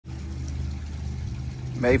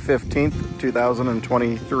May 15th,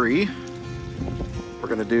 2023. We're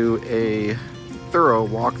going to do a thorough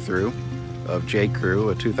walkthrough of J. Crew,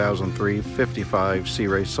 a 2003 55 Sea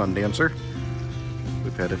Ray Sundancer.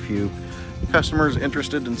 We've had a few customers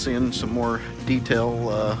interested in seeing some more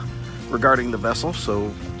detail regarding the vessel,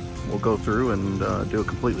 so we'll go through and do a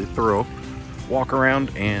completely thorough walk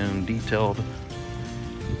around and detailed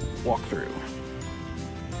walkthrough.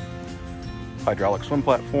 Hydraulic swim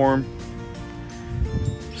platform,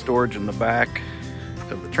 storage in the back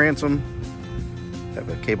of the transom, have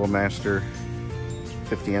a cable master,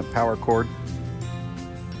 50 amp power cord,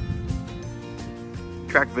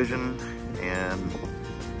 track vision, and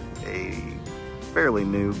a fairly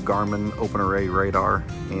new Garmin open array radar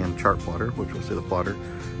and chart plotter, which we'll see the plotter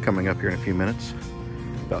coming up here in a few minutes.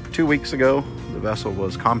 About 2 weeks ago, the vessel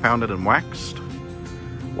was compounded and waxed,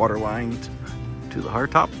 water lined to the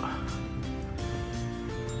hardtop.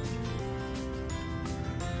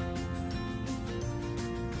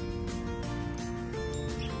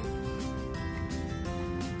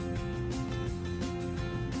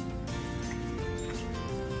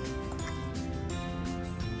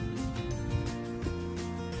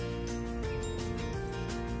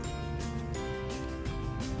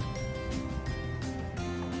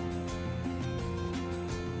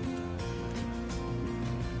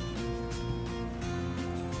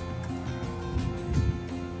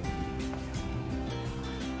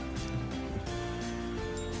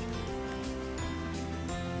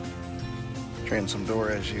 Transom door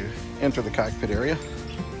as you enter the cockpit area.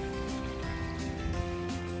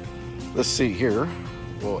 This seat here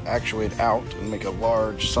will actuate out and make a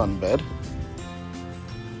large sunbed.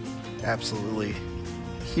 Absolutely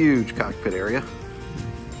huge cockpit area.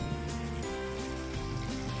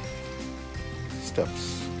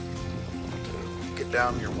 Steps to get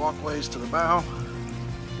down your walkways to the bow.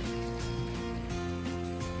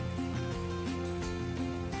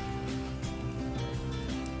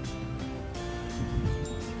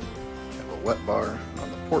 Wet bar on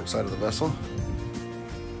the port side of the vessel.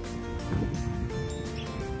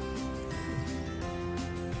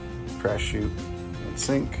 Trash chute and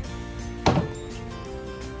sink.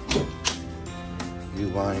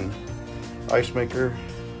 U-line ice maker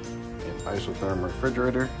and isotherm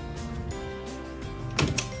refrigerator.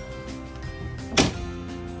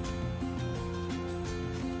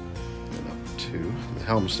 And up to the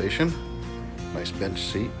helm station. Nice bench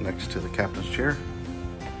seat next to the captain's chair.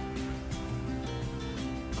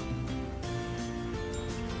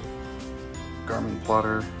 Garmin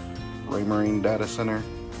plotter, Raymarine data center,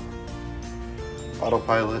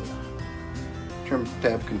 autopilot, trim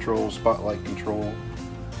tab control, spotlight control,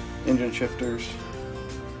 engine shifters,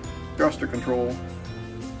 thruster control,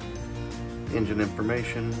 engine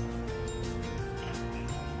information.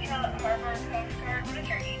 Charlotte Harbor Coast Guard, what is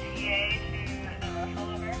your ETA to the vessel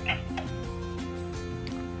over?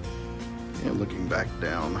 And looking back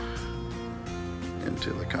down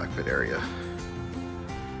into the cockpit area.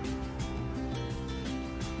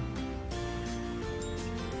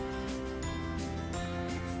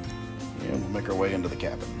 And we'll make our way into the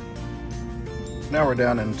cabin. Now we're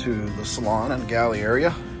down into the salon and galley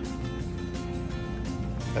area.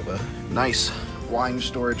 Have a nice wine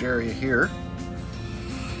storage area here.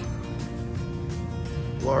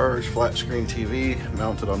 Large flat screen TV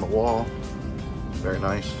mounted on the wall. Very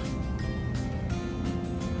nice.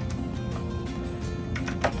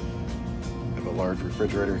 Have a large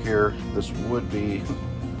refrigerator here. This would be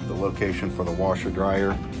the location for the washer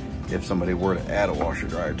dryer if somebody were to add a washer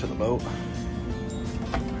dryer to the boat.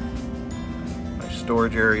 Nice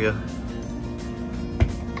storage area.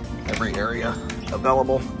 Every area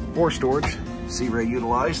available for storage, Sea Ray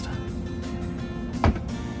utilized.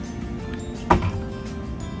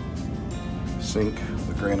 Sink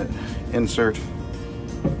with granite insert.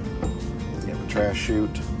 You have a trash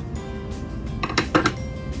chute.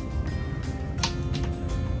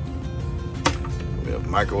 We have a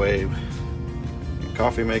microwave.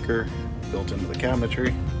 Coffee maker built into the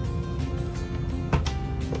cabinetry,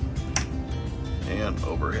 and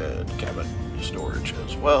overhead cabinet storage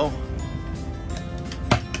as well.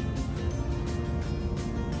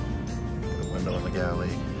 A window in the galley,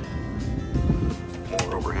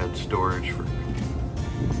 more overhead storage for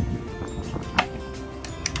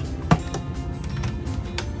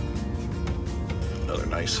another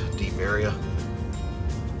nice deep area.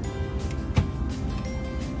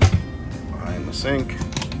 Behind the sink.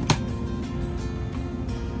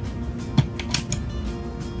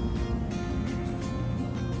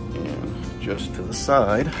 And just to the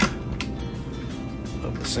side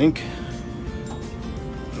of the sink,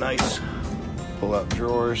 nice pull-out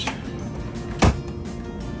drawers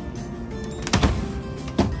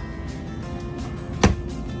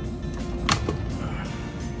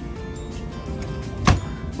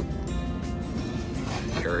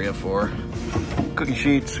area for cookie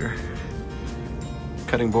sheets or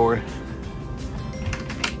cutting board.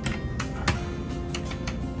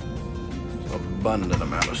 So abundant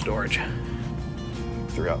amount of storage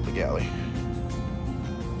throughout the galley.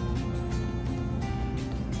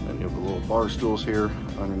 Then you have the little bar stools here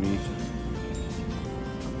underneath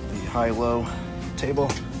the high-low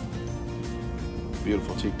table.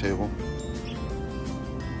 Beautiful teak table.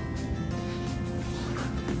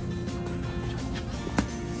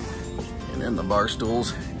 And in the bar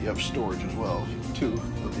stools, you have storage as well. 2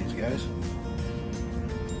 of these guys.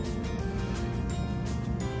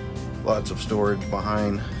 Lots of storage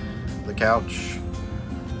behind the couch.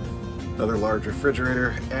 Another large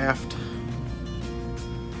refrigerator aft.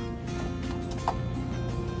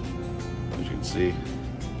 As you can see,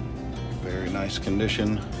 very nice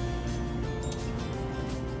condition.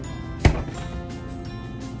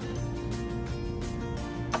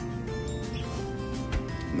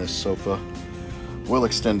 And this sofa will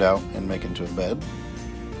extend out and make into a bed.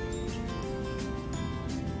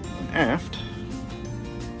 And aft,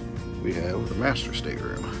 we have the master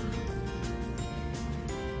stateroom.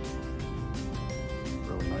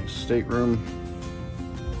 Really nice stateroom.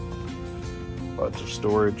 Lots of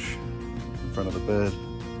storage in front of the bed.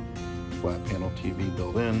 Flat panel TV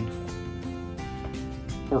built in.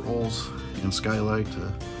 Portholes and skylight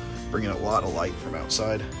to bring in a lot of light from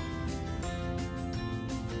outside.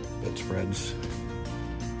 Bedspreads.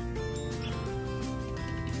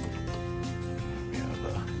 We have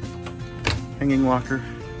a hanging locker,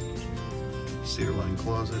 cedar lined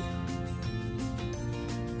closet,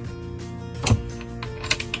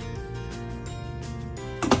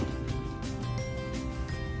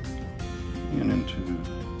 and into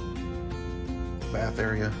the bath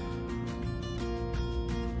area.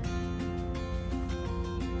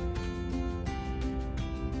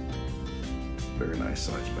 Very nice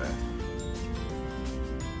sized bath.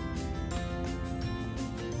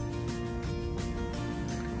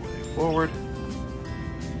 Way forward.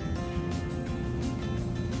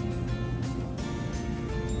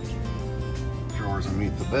 Drawers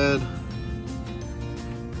underneath the bed.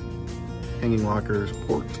 Hanging lockers,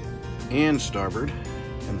 port and starboard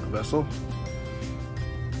in the vessel.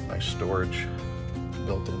 Nice storage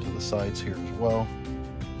built into the sides here as well.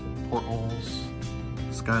 Portholes,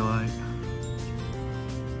 skylight.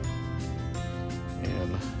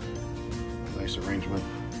 And a nice arrangement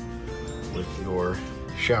with your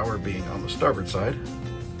shower being on the starboard side,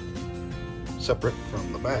 separate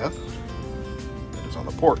from the bath that is on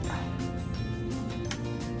the port.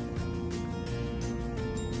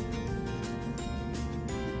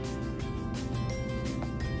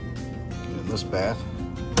 And this bath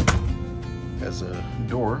has a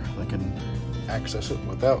door that can access it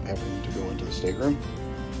without having to go into the stateroom.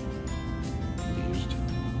 Used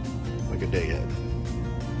like a day head.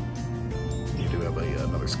 You do have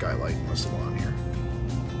another skylight in the salon here.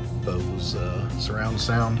 Bose surround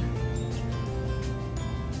sound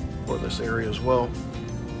for this area as well.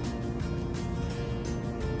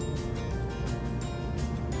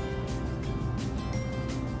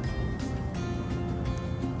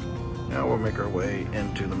 Now we'll make our way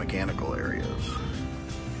into the mechanical areas.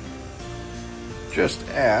 Just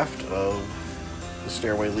aft of the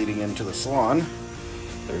stairway leading into the salon,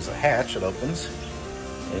 there's a hatch that opens,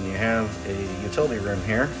 and you have a utility room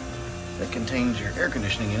here that contains your air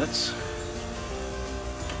conditioning units,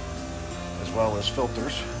 as well as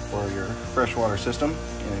filters for your freshwater system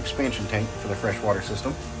and an expansion tank for the freshwater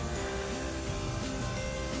system.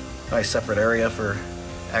 Nice separate area for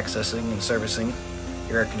accessing and servicing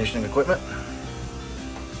your air conditioning equipment.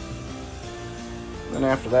 And then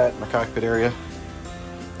after that, in the cockpit area,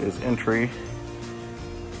 is entry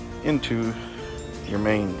into your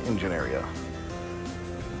main engine area.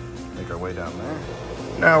 Make our way down there.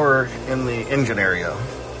 Now we're in the engine area.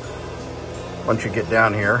 Once you get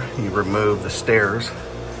down here, you remove the stairs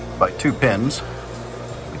by 2 pins.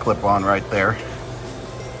 You clip on right there.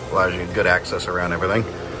 Allows you good access around everything.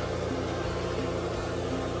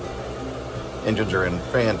 Engines are in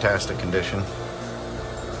fantastic condition.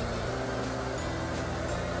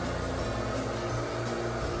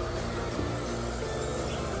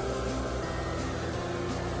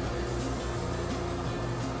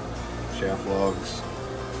 Shaft logs.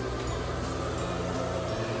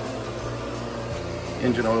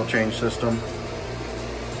 Engine oil change system.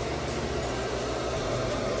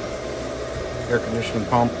 Air conditioning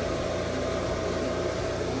pump.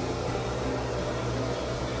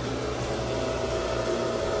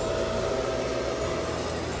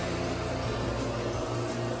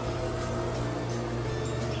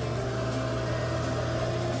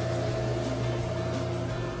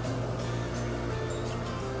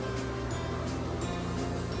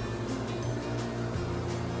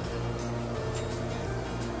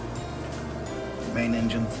 main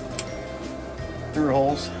engine through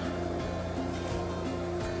holes,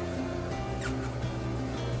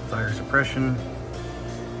 fire suppression,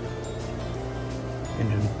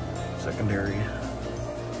 engine secondary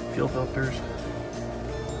fuel filters.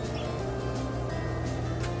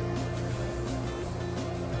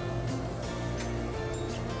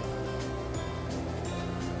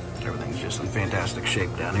 Everything's just in fantastic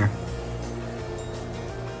shape down here.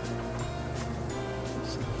 This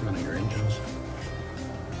is the front of your engines.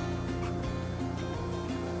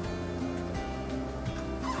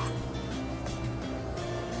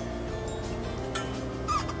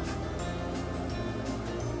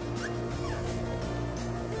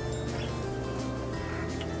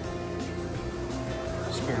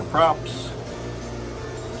 Spare props.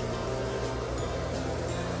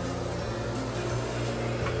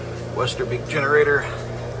 Westerbeek generator.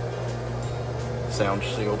 Sound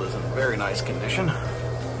shield is in very nice condition.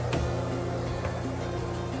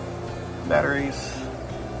 Batteries,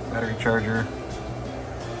 battery charger,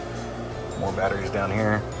 more batteries down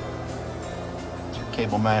here. It's your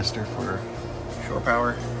cable master for shore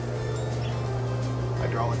power.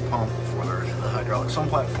 Hydraulic pump for the hydraulic sun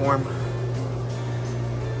platform.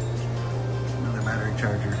 Another battery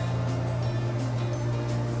charger.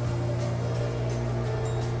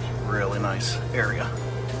 Really nice area.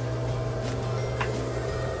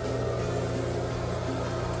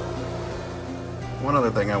 One other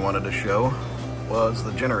thing I wanted to show was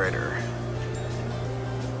the generator.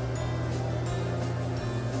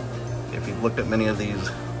 If you've looked at many of these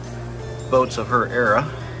boats of her era,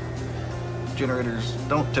 generators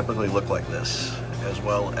don't typically look like this, as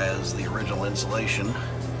well as the original insulation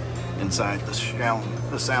inside the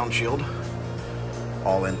sound shield,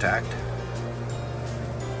 all intact.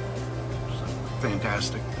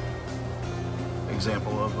 Fantastic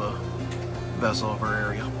example of a vessel of our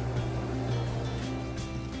area.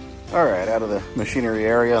 All right, out of the machinery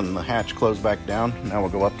area and the hatch closed back down. Now we'll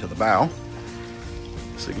go up to the bow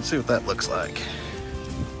so you can see what that looks like.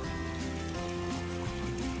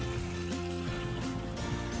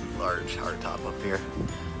 Large hardtop up here.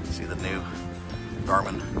 See the new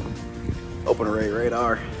Garmin open array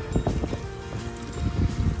radar.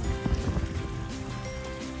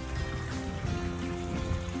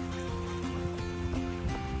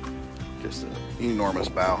 Just an enormous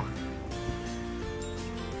bow.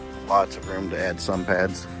 Lots of room to add sun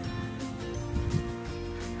pads.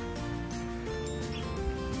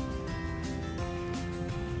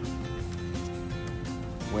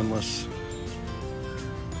 Windlass.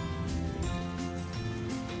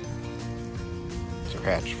 It's your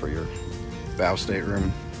hatch for your bow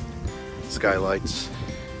stateroom. Skylights.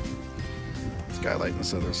 Skylight in the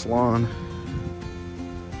center of the salon.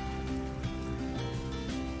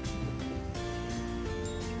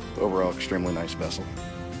 Overall, extremely nice vessel.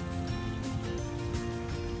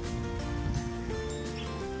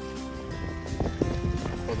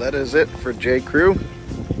 Well, that is it for J Crew.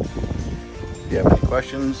 If you have any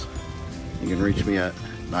questions, you can reach me at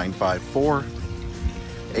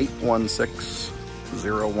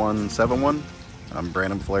 954-816-0171. I'm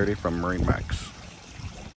Brandon Flaherty from Marine Max.